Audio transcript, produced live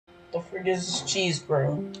The frick is this cheese,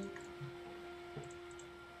 bro?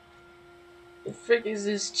 The frick is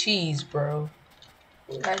this cheese, bro?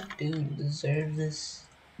 What did I do to deserve this?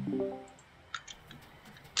 What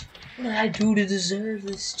did I do to deserve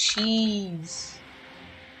this cheese?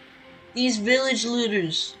 These village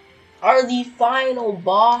looters are the final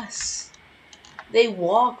boss. They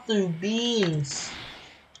walk through beams.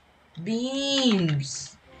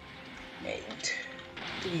 Beams. Man,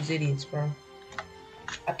 these idiots, bro.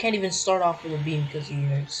 I can't even start off with a beam because he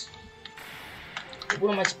hurts.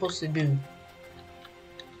 What am I supposed to do?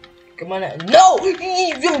 Come on. No!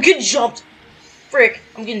 I'm getting jumped! Frick!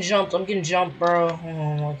 I'm getting jumped, bro.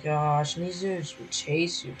 Oh my gosh. And these dudes will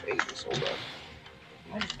chase you for ages. Hold up.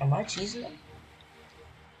 Am I cheesing them?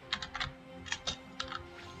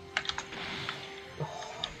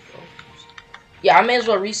 Yeah, I may as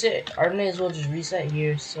well reset. I may as well just reset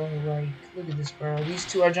here. So, like, look at this, bro. These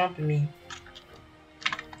two are jumping me.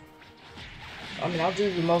 I mean, I'll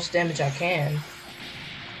do the most damage I can.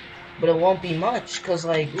 But it won't be much. Because,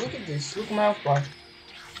 like, look at this. Look at my health bar.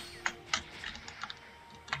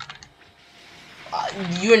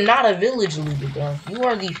 You're not a village looter, bro. You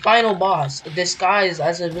are the final boss, disguised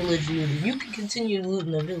as a village looter. You can continue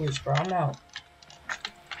looting the village, bro. I'm out.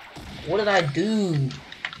 What did I do?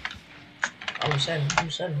 I'm resetting, bro.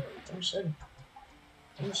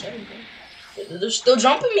 They're still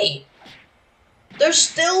jumping me. They're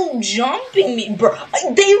still jumping me, bro.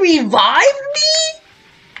 They revived me?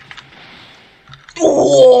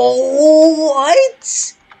 Whoa,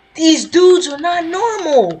 what? These dudes are not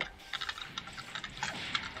normal.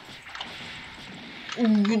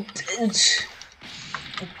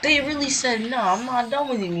 They really said, no, I'm not done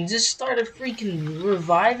with you. Just started freaking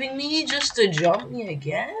reviving me just to jump me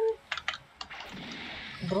again?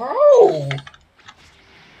 Bro.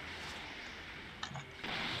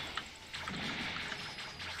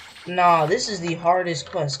 Nah, this is the hardest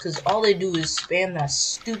quest, because all they do is spam that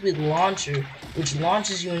stupid launcher, which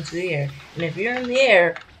launches you into the air. And if you're in the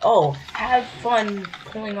air, oh, have fun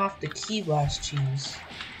pulling off the key blast cheese.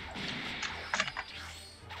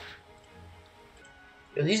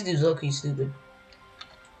 Yo, these dudes low-key stupid.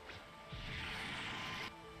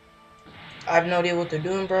 I have no idea what they're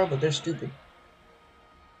doing, bro, but they're stupid.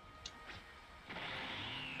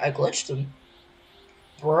 I glitched them.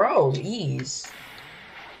 Bro, ease.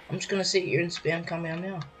 I'm just gonna sit here and spam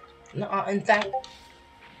Kamehameha. No, in fact,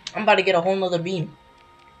 I'm about to get a whole nother beam.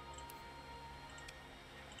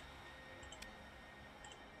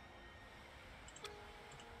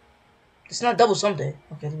 It's not double something.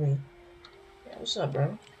 Okay, let me. Yeah, what's up,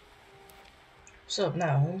 bro? What's up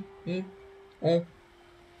now, huh?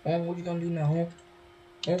 What you gonna do now,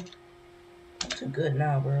 huh? I'm too good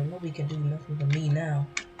now, bro. Nobody can do nothing to me now.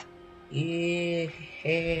 Yeah.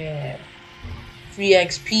 Free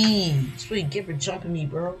XP. That's what you get for jumping me,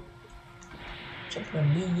 bro. Jumping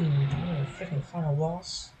on me, you know, freaking final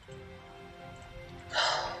boss.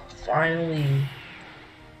 Finally.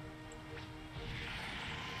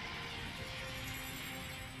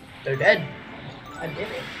 They're dead. I did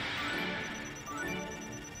it.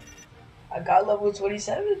 I got level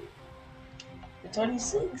 27.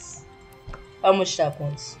 26. How much that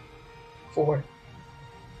points? 4.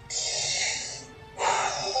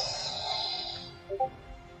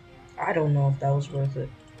 I don't know if that was worth it.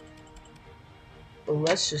 But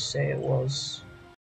let's just say it was.